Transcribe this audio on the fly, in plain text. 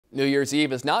New Year's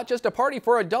Eve is not just a party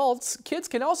for adults, kids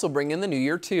can also bring in the new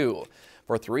year too.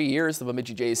 For 3 years, the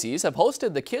Bemidji Jaycees have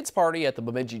hosted the kids party at the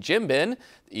Bemidji Gym Bin.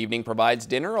 The evening provides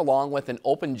dinner along with an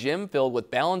open gym filled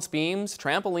with balance beams,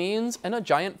 trampolines, and a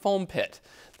giant foam pit.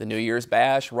 The New Year's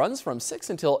Bash runs from 6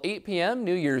 until 8 p.m.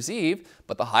 New Year's Eve,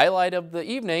 but the highlight of the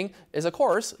evening is, of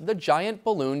course, the giant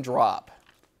balloon drop.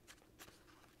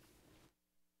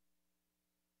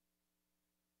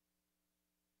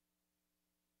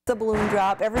 The balloon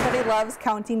drop. Everybody loves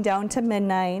counting down to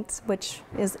midnight, which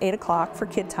is 8 o'clock for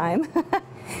kid time.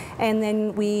 And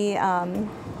then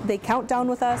they count down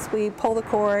with us, we pull the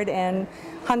cord, and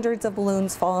hundreds of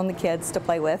balloons fall on the kids to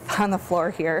play with on the floor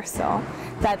here. So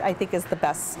that, I think, is the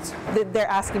best. They're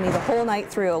asking me the whole night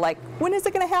through, like, when is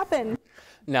it going to happen?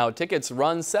 Now, tickets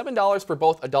run $7 for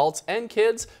both adults and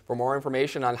kids. For more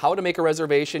information on how to make a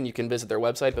reservation, you can visit their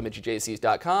website,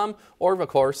 BemidjiJaycees.com, or, of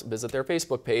course, visit their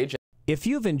Facebook page. If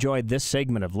you've enjoyed this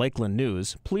segment of Lakeland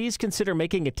News, please consider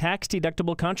making a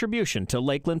tax-deductible contribution to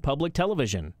Lakeland Public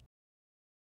Television.